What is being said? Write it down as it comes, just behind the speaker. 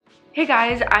Hey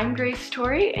guys, I'm Grace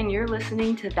Torrey and you're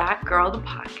listening to That Girl the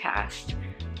Podcast.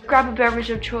 Grab a beverage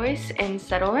of choice and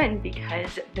settle in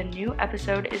because the new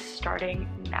episode is starting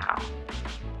now.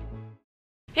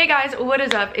 Hey guys, what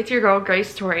is up? It's your girl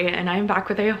Grace Torrey and I'm back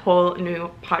with a whole new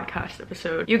podcast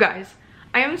episode. You guys,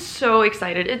 I am so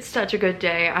excited. It's such a good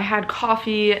day. I had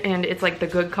coffee and it's like the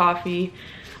good coffee.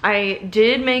 I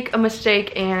did make a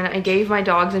mistake and I gave my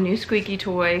dogs a new squeaky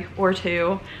toy or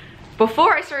two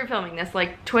before I started filming this,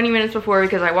 like 20 minutes before,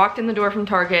 because I walked in the door from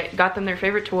Target, got them their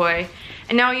favorite toy,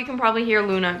 and now you can probably hear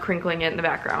Luna crinkling it in the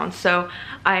background. So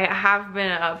I have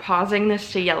been pausing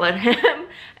this to yell at him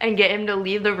and get him to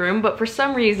leave the room, but for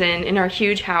some reason in our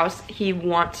huge house, he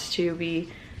wants to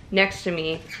be next to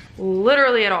me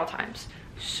literally at all times.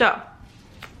 So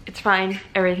it's fine,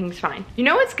 everything's fine. You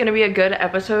know it's gonna be a good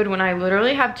episode when I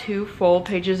literally have 2 full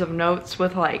pages of notes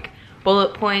with like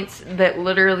bullet points that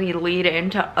literally lead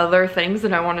into other things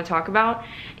that I want to talk about,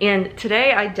 and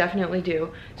today I definitely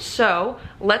do. So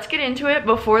let's get into it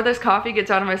before this coffee gets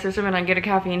out of my system and I get a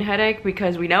caffeine headache,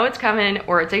 because we know it's coming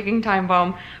or a ticking time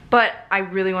bomb, but I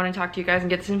really want to talk to you guys and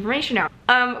get this information out.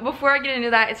 Before I get into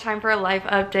that, it's time for a life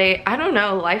update. I don't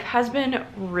know, life has been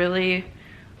really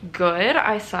good.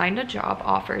 I signed a job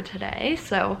offer today,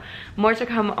 so more to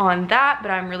come on that,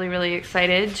 but I'm really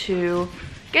excited to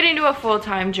get into a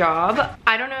full-time job.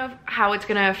 I don't know how it's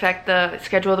gonna affect the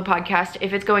schedule of the podcast,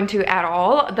 if it's going to at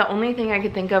all. The only thing I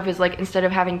could think of is like, instead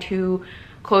of having 2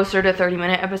 closer to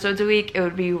 30-minute episodes a week, it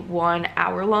would be 1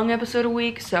 hour-long episode a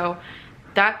week. So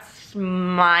that's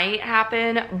might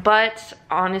happen, but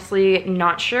honestly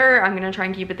not sure. I'm gonna try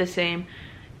and keep it the same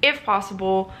if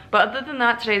possible. But other than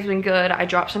that, today's been good. I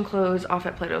dropped some clothes off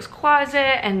at Plato's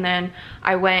Closet, and then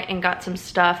I went and got some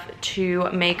stuff to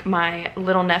make my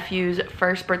little nephew's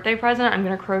first birthday present. I'm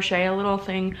gonna crochet a little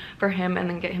thing for him and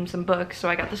then get him some books. So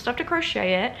I got the stuff to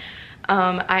crochet it.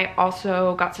 I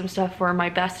also got some stuff for my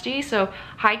bestie. So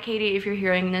hi Katie, if you're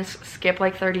hearing this, skip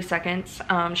like 30 seconds.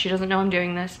 She doesn't know I'm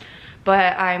doing this,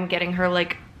 but I'm getting her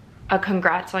like a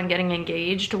congrats on getting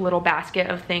engaged, a little basket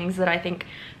of things that I think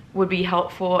would be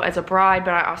helpful as a bride,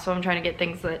 but I also am trying to get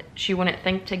things that she wouldn't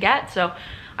think to get. So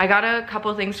I got a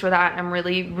couple things for that. I'm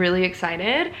really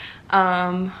excited.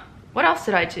 What else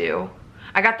did I do?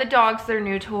 I got the dogs their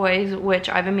new toys, which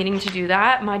I've been meaning to do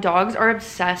that. My dogs are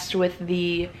obsessed with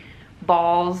the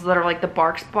balls that are like the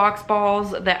Barkbox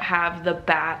balls that have the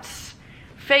bat's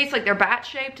face, like they're bat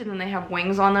shaped and then they have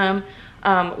wings on them.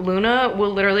 Luna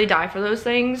will literally die for those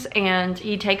things, and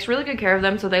he takes really good care of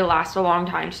them, so they last a long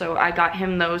time. So I got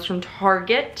him those from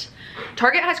Target.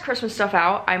 Target has Christmas stuff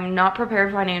out. I'm not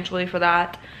prepared financially for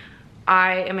that.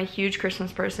 I am a huge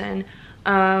Christmas person.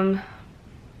 I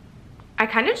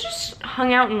kind of just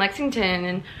hung out in Lexington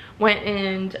and went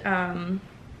and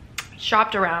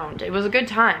shopped around. It was a good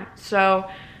time. So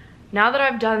now that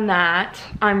I've done that,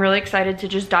 I'm really excited to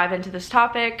just dive into this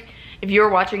topic. If you're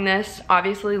watching this,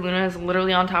 obviously Luna is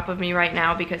literally on top of me right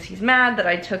now because he's mad that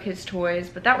I took his toys,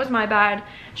 but that was my bad.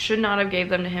 Should not have gave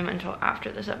them to him until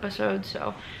after this episode.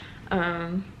 So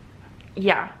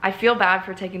yeah, I feel bad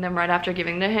for taking them right after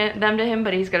giving them to him,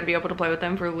 but he's gonna be able to play with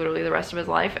them for literally the rest of his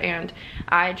life, and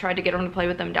I tried to get him to play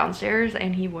with them downstairs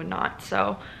and he would not.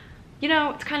 So, you know,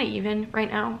 it's kind of even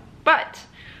right now, but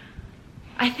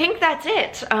I think that's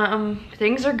it.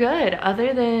 Things are good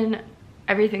other than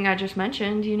everything I just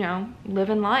mentioned, you know,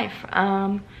 living life.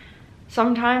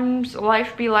 Sometimes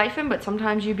life be lifing, but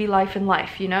sometimes you be life in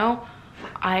life, you know?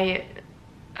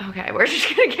 Okay, we're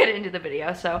just gonna get into the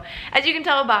video. So as you can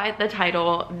tell by the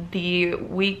title, the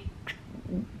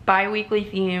bi-weekly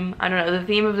theme, I don't know, the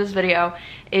theme of this video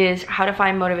is how to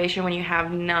find motivation when you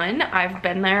have none. I've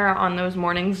been there on those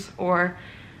mornings, or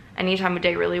any time of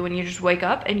day really, when you just wake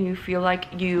up and you feel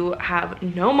like you have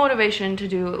no motivation to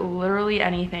do literally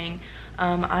anything.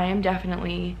 I am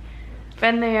definitely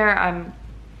been there. I've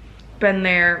been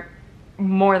there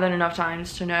more than enough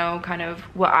times to know kind of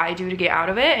what I do to get out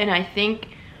of it, and I think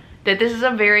that this is a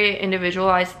very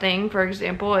individualized thing. For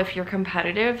example, if you're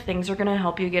competitive, things are gonna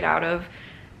help you get out of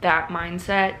that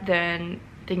mindset than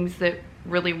things that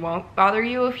really won't bother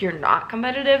you if you're not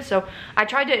competitive. So I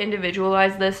tried to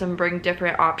individualize this and bring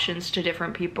different options to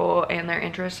different people and their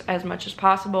interests as much as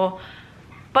possible.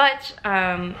 But,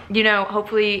 you know,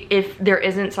 hopefully if there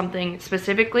isn't something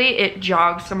specifically, it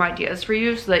jogs some ideas for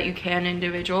you so that you can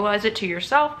individualize it to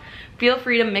yourself. Feel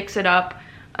free to mix it up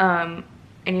and,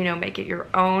 you know, make it your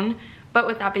own. But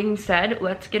with that being said,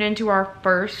 let's get into our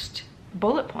first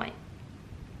bullet point.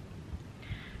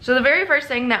 So the very first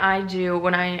thing that I do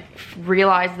when I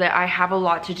realize that I have a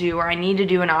lot to do, or I need to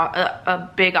do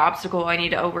a big obstacle I need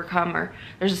to overcome, or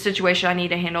there's a situation I need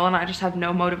to handle and I just have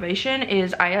no motivation,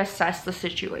 is I assess the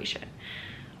situation.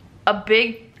 A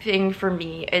big thing for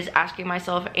me is asking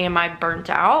myself, am I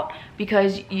burnt out?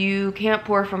 Because you can't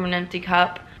pour from an empty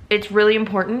cup. It's really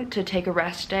important to take a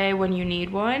rest day when you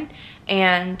need one,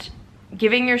 and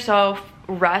giving yourself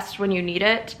rest when you need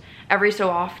it every so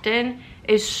often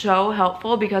is so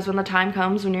helpful, because when the time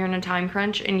comes when you're in a time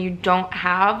crunch and you don't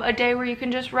have a day where you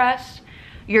can just rest,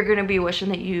 you're gonna be wishing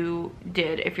that you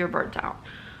did if you're burnt out.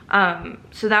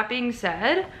 So that being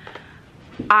said,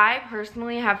 I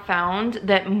personally have found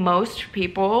that most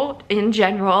people in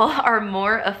general are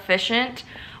more efficient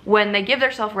when they give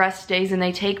themselves rest days and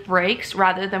they take breaks,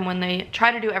 rather than when they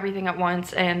try to do everything at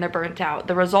once and they're burnt out.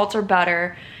 The results are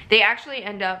better. They actually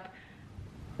end up,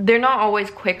 they're not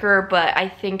always quicker, but I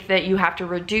think that you have to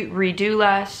redo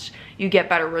less. You get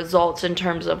better results in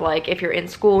terms of, like, if you're in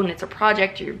school and it's a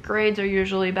project, your grades are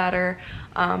usually better.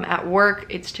 At work,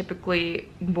 it's typically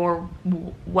more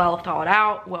well thought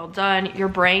out, well done. Your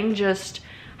brain just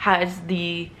has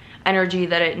the energy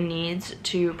that it needs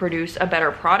to produce a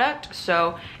better product.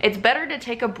 So it's better to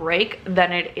take a break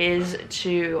than it is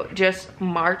to just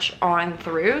march on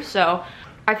through. So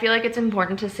I feel like it's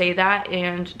important to say that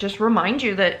and just remind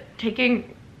you that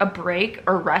taking a break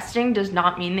or resting does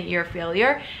not mean that you're a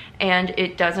failure, and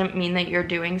it doesn't mean that you're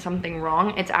doing something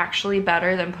wrong. It's actually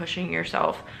better than pushing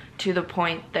yourself to the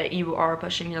point that you are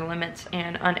pushing your limits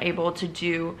and unable to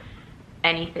do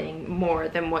anything more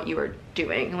than what you were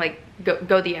doing, like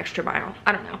go the extra mile.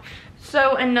 I don't know.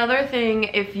 So another thing,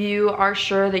 if you are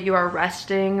sure that you are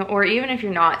resting, or even if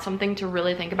you're not, something to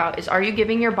really think about is, are you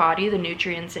giving your body the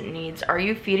nutrients it needs? Are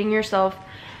you feeding yourself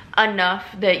enough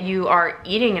that you are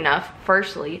eating enough,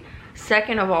 firstly?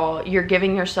 Second of all, you're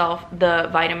giving yourself the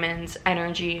vitamins,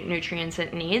 energy, nutrients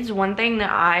it needs. One thing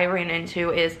that I ran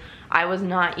into is I was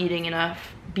not eating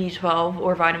enough B12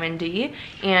 or vitamin D,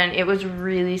 and it was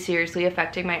really seriously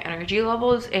affecting my energy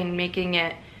levels and making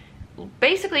it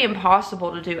basically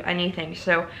impossible to do anything.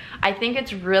 So I think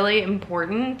it's really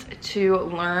important to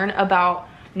learn about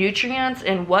nutrients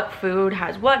and what food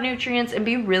has what nutrients, and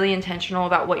be really intentional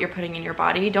about what you're putting in your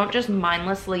body. Don't just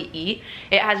mindlessly eat.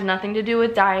 It has nothing to do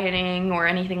with dieting or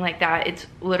anything like that. It's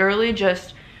literally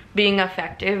just being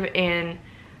effective in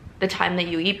the time that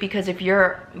you eat, because if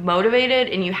you're motivated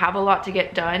and you have a lot to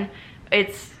get done,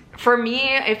 it's, for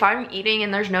me, if I'm eating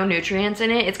and there's no nutrients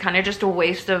in it, it's kind of just a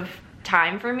waste of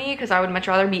time for me, because I would much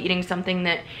rather be eating something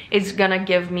that is gonna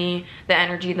give me the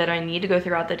energy that I need to go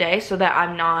throughout the day, so that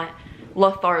I'm not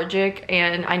lethargic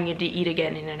and I need to eat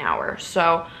again in an hour.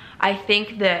 So I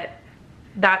think that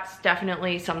that's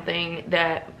definitely something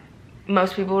that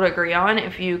most people would agree on.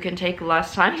 If you can take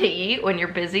less time to eat when you're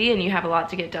busy and you have a lot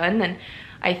to get done, then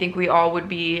I think we all would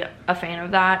be a fan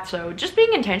of that. So just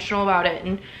being intentional about it,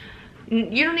 and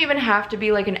you don't even have to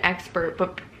be like an expert,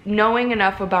 but knowing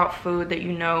enough about food that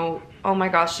you know, oh my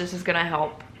gosh, this is gonna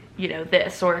help, you know,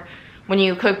 this. Or when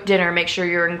you cook dinner, make sure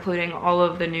you're including all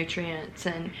of the nutrients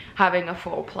and having a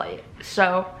full plate.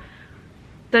 So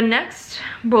the next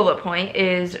bullet point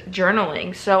is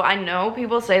journaling. So I know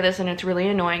people say this and it's really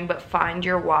annoying, but find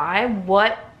your why.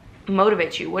 What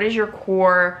motivates you? What is your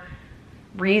core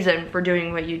reason for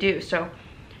doing what you do? So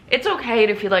it's okay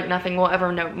to feel like nothing will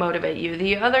ever motivate you.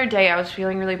 The other day I was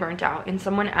feeling really burnt out and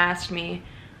someone asked me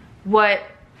what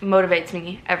motivates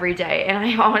me every day, and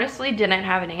I honestly didn't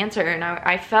have an answer, and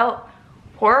I felt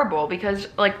horrible, because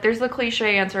like there's the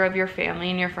cliche answer of your family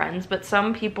and your friends, but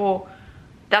some people,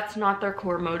 that's not their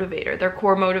core motivator. Their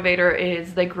core motivator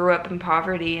is they grew up in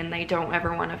poverty and they don't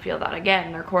ever want to feel that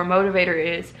again. Their core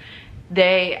motivator is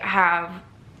they have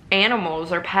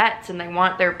animals or pets and they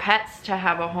want their pets to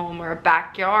have a home or a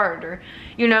backyard, or,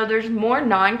 you know, there's more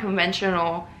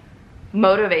non-conventional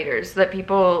motivators that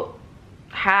people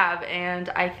have. And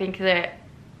I think that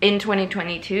in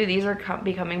 2022, these are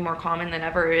becoming more common than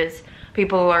ever. Is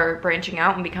people are branching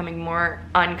out and becoming more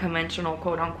unconventional,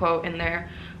 quote unquote, in their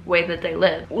way that they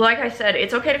live. Like I said,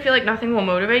 it's okay to feel like nothing will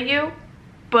motivate you,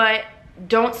 but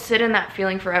don't sit in that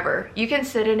feeling forever. You can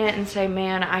sit in it and say,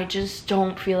 man, I just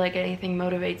don't feel like anything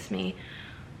motivates me,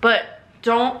 but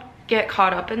don't get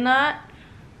caught up in that.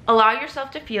 Allow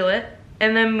yourself to feel it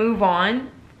and then move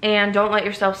on, and don't let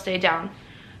yourself stay down.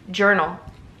 Journal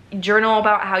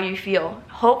about how you feel.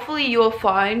 Hopefully you will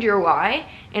find your why.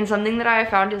 And something that I have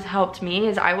found has helped me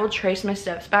is I will trace my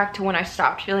steps back to when I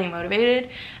stopped feeling motivated,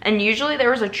 and usually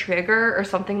there was a trigger or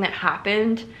something that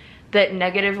happened that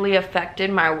negatively affected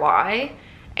my why,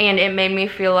 and it made me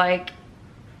feel like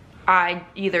I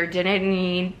either didn't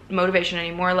need motivation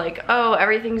anymore, like, oh,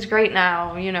 everything's great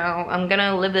now, you know, I'm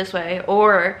gonna live this way,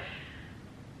 or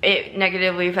it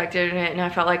negatively affected it and I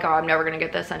felt like, oh, I'm never gonna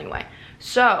get this anyway.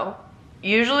 So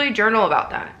usually journal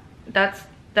about that.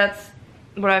 That's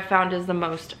what I've found is the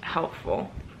most helpful.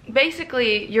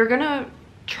 Basically, you're gonna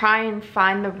try and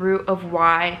find the root of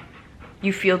why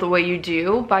you feel the way you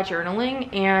do by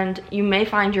journaling, and you may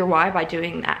find your why by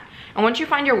doing that. And once you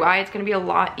find your why, it's gonna be a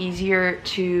lot easier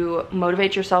to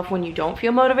motivate yourself when you don't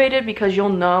feel motivated, because you'll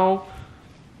know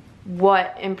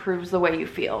what improves the way you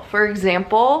feel. For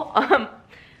example,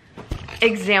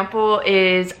 example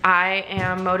is I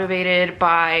am motivated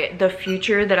by the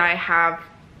future that I have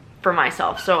for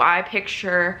myself. So I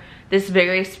picture this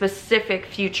very specific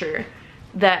future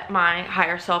that my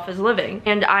higher self is living,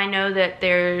 and I know that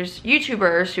there's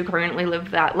YouTubers who currently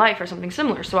live that life or something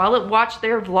similar, so I'll watch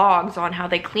their vlogs on how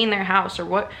they clean their house or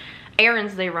what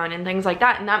errands they run and things like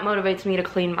that, and that motivates me to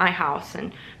clean my house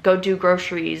and go do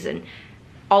groceries and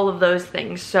all of those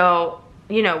things. So,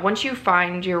 you know, once you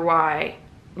find your why,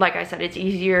 like I said, it's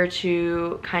easier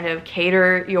to kind of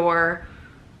cater your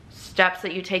steps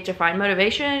that you take to find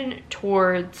motivation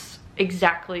towards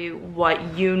exactly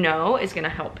what you know is going to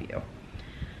help you.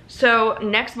 So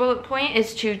next bullet point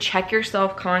is to check your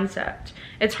self-concept.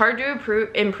 It's hard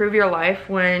to improve your life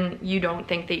when you don't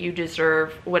think that you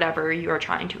deserve whatever you are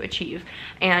trying to achieve.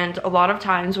 And a lot of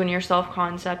times when your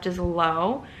self-concept is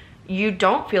low, you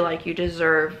don't feel like you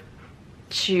deserve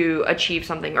to achieve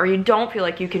something, or you don't feel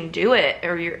like you can do it,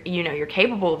 or you're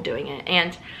capable of doing it.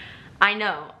 And I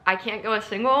know I can't go a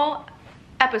single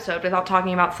episode without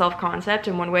talking about self-concept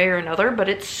in one way or another, but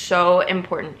it's so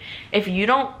important. If you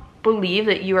don't believe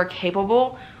that you are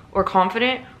capable or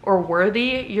confident or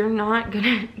worthy, you're not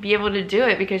gonna be able to do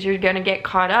it, because you're gonna get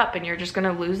caught up and you're just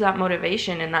gonna lose that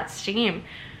motivation and that steam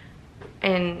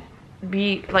and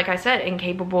be, like I said,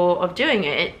 incapable of doing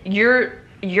it.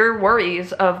 Your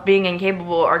worries of being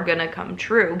incapable are gonna come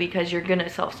true because you're gonna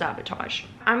self-sabotage.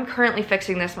 I'm currently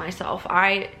fixing this myself.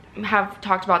 I have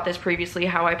talked about this previously,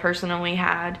 how I personally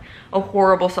had a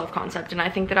horrible self-concept, and I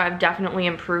think that I've definitely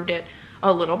improved it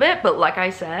a little bit, but like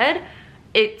I said,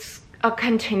 it's a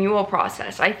continual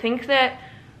process. I think that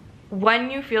when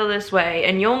you feel this way,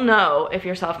 and you'll know if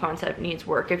your self-concept needs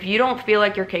work, if you don't feel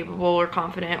like you're capable or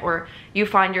confident, or you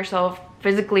find yourself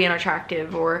physically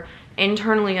unattractive or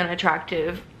internally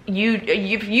unattractive,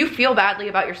 if you feel badly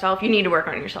about yourself, you need to work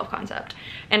on your self-concept.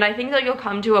 And I think that you'll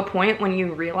come to a point when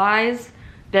you realize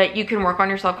that you can work on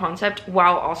your self-concept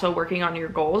while also working on your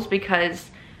goals,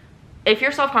 because if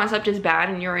your self-concept is bad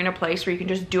and you're in a place where you can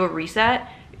just do a reset,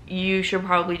 you should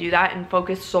probably do that and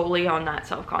focus solely on that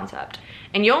self-concept.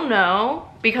 And you'll know,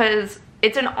 because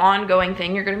it's an ongoing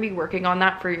thing. You're going to be working on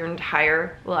that for your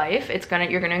entire life.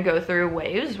 You're going to go through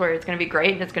waves where it's going to be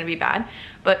great and it's going to be bad,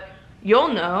 but you'll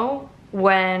know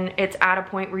when it's at a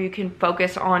point where you can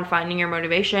focus on finding your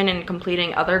motivation and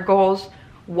completing other goals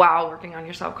while working on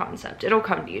your self-concept. It'll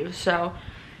come to you. So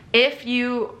if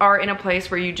you are in a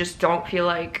place where you just don't feel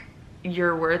like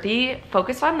you're worthy,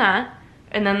 focus on that,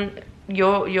 and then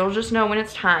you'll just know when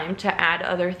it's time to add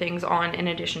other things on in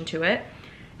addition to it,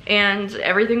 and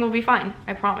everything will be fine.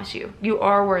 I promise you. You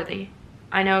are worthy.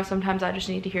 I know sometimes I just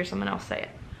need to hear someone else say it.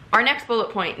 Our next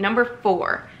bullet point, number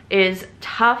 4, is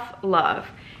tough love.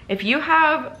 If you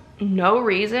have no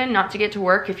reason not to get to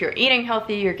work, if you're eating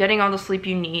healthy, you're getting all the sleep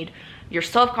you need, your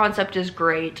self-concept is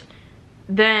great,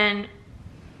 then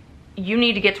you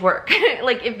need to get to work.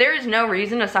 Like, if there is no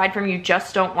reason aside from you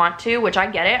just don't want to, which I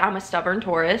get it, I'm a stubborn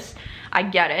Taurus, I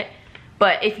get it,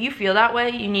 but if you feel that way,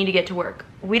 you need to get to work.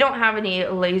 We don't have any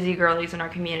lazy girlies in our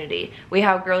community. We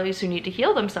have girlies who need to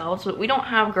heal themselves, but we don't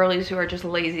have girlies who are just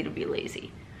lazy to be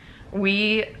lazy.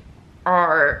 We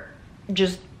are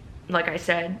just, like I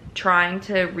said, trying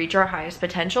to reach our highest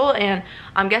potential, and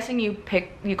I'm guessing you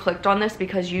clicked on this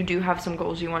because you do have some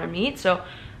goals you want to meet, so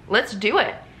let's do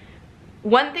it.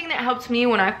 One thing that helps me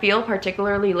when I feel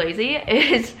particularly lazy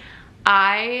is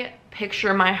I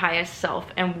picture my highest self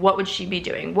and what would she be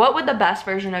doing? What would the best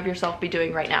version of yourself be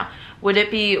doing right now? Would it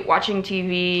be watching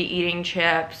TV, eating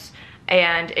chips,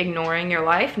 and ignoring your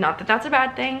life? Not that that's a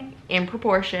bad thing, in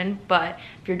proportion, but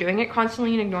if you're doing it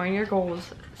constantly and ignoring your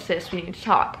goals, sis, we need to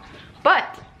talk.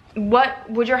 But what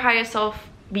would your highest self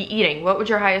be eating? What would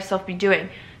your highest self be doing?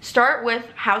 Start with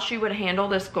how she would handle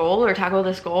this goal or tackle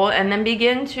this goal, and then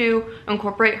begin to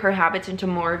incorporate her habits into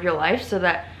more of your life, so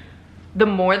that the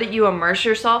more that you immerse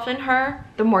yourself in her,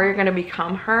 the more you're going to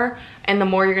become her, and the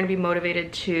more you're going to be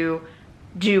motivated to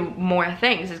do more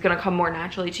things. It's going to come more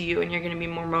naturally to you, and you're going to be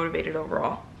more motivated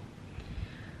overall.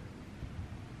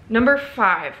 Number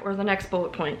 5, or the next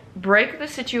bullet point, break the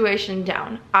situation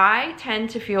down. I tend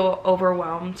to feel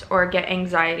overwhelmed or get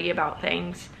anxiety about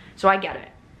things, so I get it.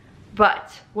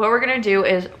 But what we're gonna do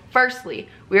is, firstly,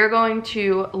 we are going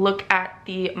to look at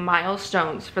the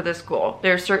milestones for this goal.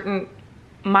 There are certain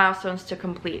milestones to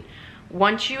complete.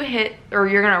 Once you hit, or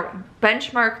you're gonna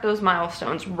benchmark those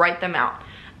milestones, write them out.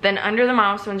 Then under the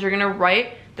milestones, you're gonna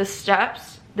write the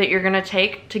steps that you're gonna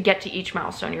take to get to each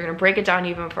milestone. You're gonna break it down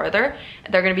even further.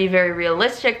 They're gonna be very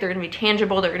realistic, they're gonna be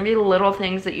tangible, they're gonna be little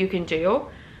things that you can do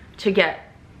to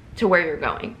get to where you're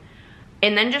going.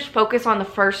 And then just focus on the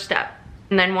first step.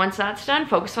 And then once that's done,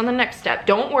 focus on the next step.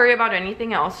 Don't worry about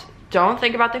anything else. Don't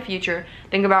think about the future.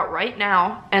 Think about right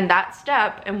now and that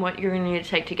step and what you're gonna need to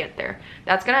take to get there.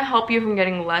 That's gonna help you from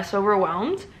getting less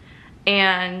overwhelmed,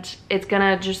 and it's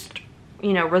gonna just,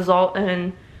 you know, result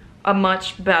in a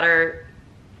much better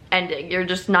ending. You're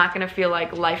just not gonna feel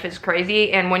like life is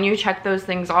crazy, and when you check those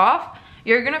things off,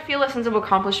 you're gonna feel a sense of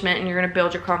accomplishment and you're gonna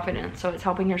build your confidence. So it's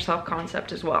helping your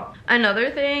self-concept as well.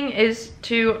 Another thing is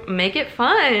to make it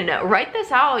fun. Write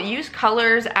this out, use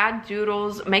colors, add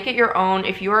doodles, make it your own.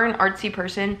 If you are an artsy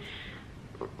person,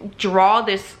 draw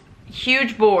this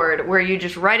huge board where you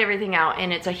just write everything out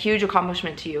and it's a huge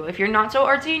accomplishment to you. If you're not so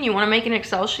artsy and you wanna make an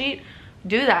Excel sheet,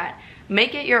 do that.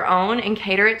 Make it your own and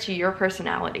cater it to your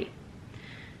personality.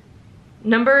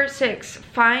 Number 6,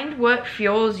 find what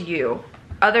fuels you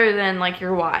other than like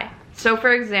your why. So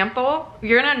for example,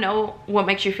 you're gonna know what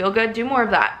makes you feel good, do more of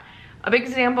that. A big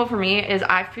example for me is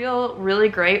I feel really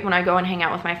great when I go and hang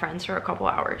out with my friends for a couple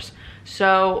hours.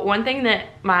 So one thing that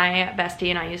my bestie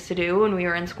and I used to do when we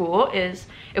were in school is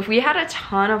if we had a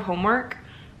ton of homework,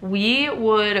 we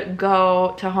would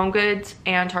go to HomeGoods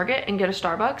and Target and get a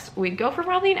Starbucks. We'd go for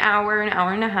probably an hour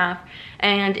and a half,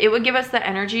 and it would give us the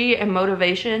energy and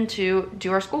motivation to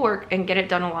do our schoolwork and get it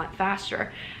done a lot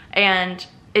faster. And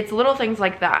it's little things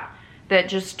like that that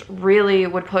just really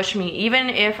would push me, even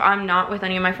if I'm not with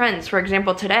any of my friends. For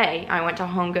example, today I went to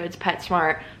HomeGoods,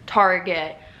 PetSmart,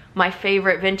 Target, my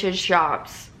favorite vintage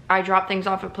shops. I dropped things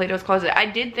off at Plato's Closet. I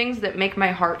did things that make my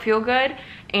heart feel good,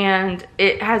 and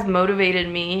it has motivated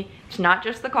me. It's not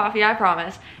just the coffee, I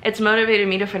promise. It's motivated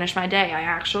me to finish my day. I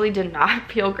actually did not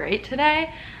feel great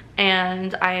today,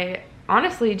 and I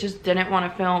honestly just didn't want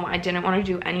to film. I didn't want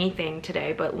to do anything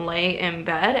today but lay in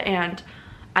bed, and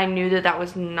I knew that that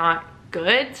was not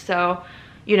good. So,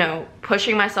 you know,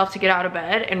 pushing myself to get out of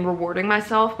bed and rewarding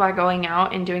myself by going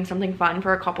out and doing something fun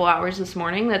for a couple hours this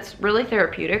morning, that's really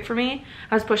therapeutic for me,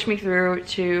 has pushed me through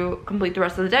to complete the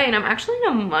rest of the day. And I'm actually in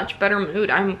a much better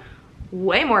mood. I'm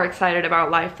way more excited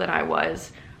about life than I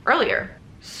was earlier.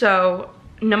 So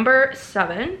number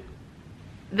 7,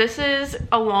 this is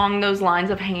along those lines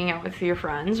of hanging out with your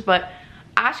friends, but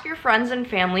ask your friends and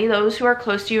family, those who are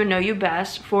close to you and know you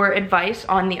best, for advice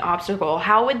on the obstacle.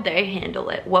 How would they handle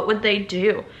it? What would they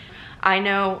do? I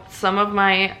know some of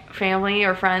my family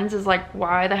or friends is like,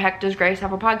 why the heck does Grace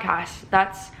have a podcast?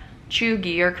 That's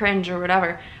chuggy or cringe or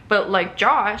whatever. But like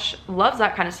Josh loves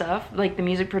that kind of stuff, like the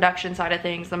music production side of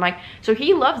things, the mic. So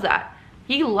he loves that.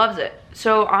 He loves it.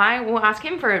 So I will ask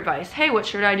him for advice. Hey, what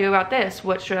should I do about this?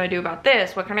 What should I do about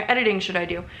this? What kind of editing should I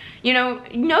do? You know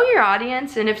your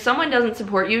audience, and if someone doesn't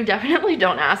support you, definitely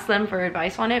don't ask them for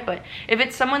advice on it. But if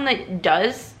it's someone that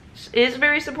is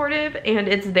very supportive and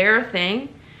it's their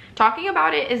thing, talking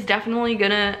about it is definitely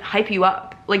gonna hype you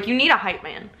up. Like, you need a hype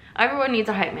man. Everyone needs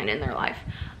a hype man in their life.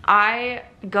 I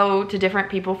go to different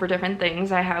people for different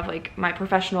things. I have like my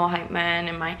professional hype man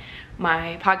and my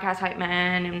podcast hype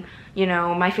man, and you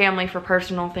know, my family for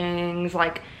personal things.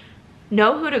 Like,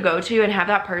 know who to go to and have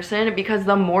that person, because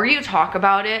the more you talk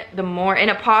about it, the more in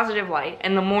a positive light,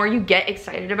 and the more you get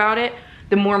excited about it,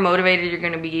 the more motivated you're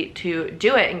gonna be to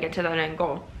do it and get to that end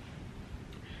goal.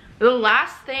 The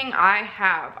last thing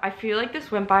I feel like this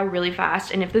went by really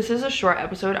fast, and if this is a short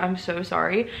episode, I'm so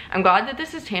sorry. I'm glad that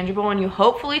this is tangible and you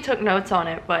hopefully took notes on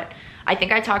it, but I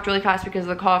think I talked really fast because of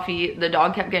the coffee. The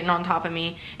dog kept getting on top of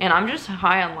me, and I'm just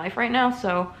high on life right now,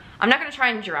 so I'm not gonna try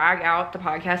and drag out the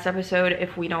podcast episode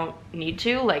if we don't need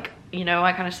to. Like, you know,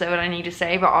 I kind of said what I need to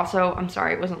say, but also I'm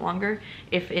sorry it wasn't longer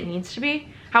if it needs to be.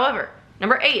 However,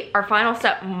 number 8, our final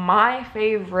step, my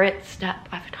favorite step.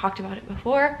 I've talked about it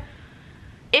before.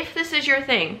 If this is your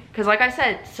thing, because like I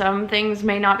said, some things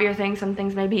may not be your thing, some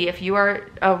things may be. If you are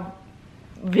a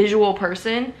visual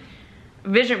person,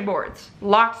 vision boards,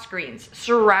 lock screens,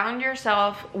 surround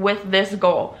yourself with this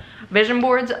goal. Vision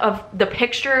boards of the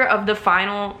picture of the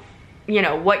final, you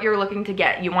know, what you're looking to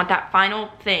get. You want that final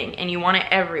thing and you want it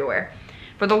everywhere.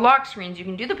 For the lock screens, you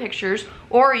can do the pictures,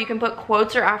 or you can put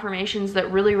quotes or affirmations that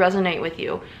really resonate with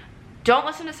you. don't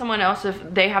listen to someone else if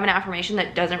they have an affirmation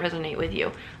that doesn't resonate with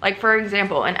you. Like, for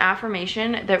example, an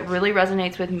affirmation that really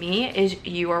resonates with me is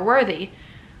you are worthy.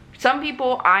 Some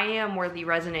people, I am worthy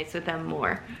resonates with them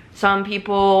more. Some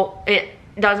people, it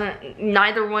doesn't,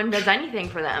 neither one does anything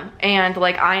for them. And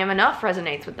like, I am enough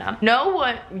resonates with them. Know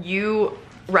what you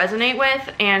resonate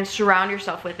with and surround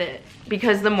yourself with it.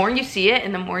 Because the more you see it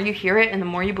and the more you hear it and the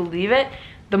more you believe it,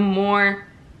 the more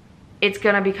it's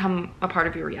gonna become a part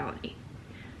of your reality.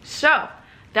 So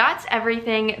that's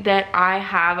everything that I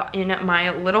have in my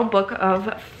little book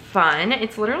of fun.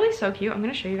 It's literally so cute. I'm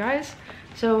gonna show you guys.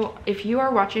 So if you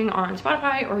are watching on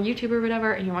Spotify or YouTube or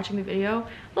whatever and you're watching the video,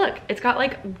 look, it's got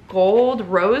like gold,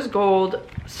 rose gold,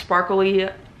 sparkly,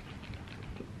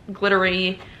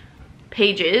 glittery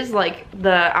pages, like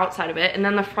the outside of it. And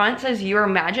then the front says you are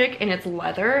magic and it's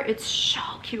leather. It's so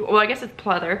cute. Well, I guess it's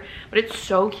pleather, but it's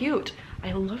so cute.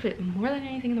 I love it more than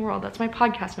anything in the world. That's my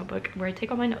podcast notebook where I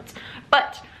take all my notes.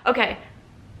 But, okay,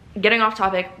 getting off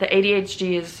topic, the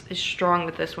ADHD is strong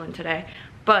with this one today.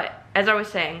 But, as I was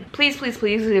saying, please, please,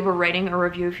 please leave a rating or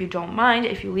review if you don't mind.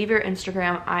 If you leave your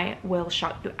Instagram, I will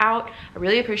shout you out. I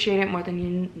really appreciate it more than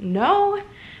you know.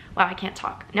 Wow, I can't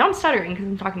talk. Now I'm stuttering because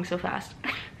I'm talking so fast.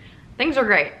 Things are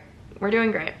great. We're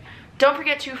doing great. Don't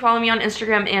forget to follow me on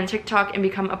Instagram and TikTok and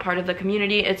become a part of the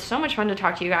community. It's so much fun to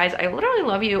talk to you guys. I literally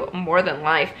love you more than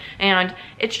life. And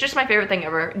it's just my favorite thing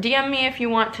ever. DM me if you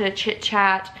want to chit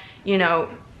chat, you know,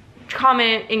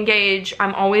 comment, engage.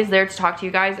 I'm always there to talk to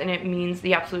you guys, and it means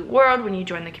the absolute world when you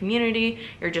join the community.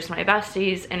 You're just my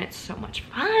besties and it's so much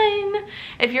fun.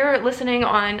 If you're listening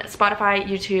on Spotify,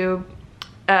 YouTube,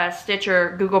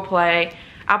 Stitcher, Google Play,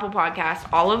 Apple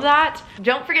Podcasts, all of that,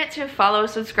 don't forget to follow,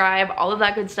 subscribe, all of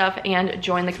that good stuff, and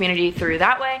join the community through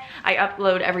that way. I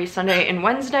upload every Sunday and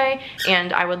Wednesday,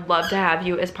 and I would love to have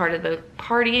you as part of the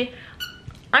party.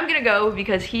 I'm gonna go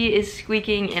because he is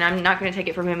squeaking and I'm not gonna take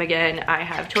it from him again. I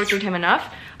have tortured him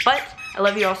enough, but I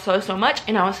love you all so, so much,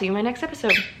 and I will see you in my next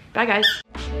episode. Bye, guys.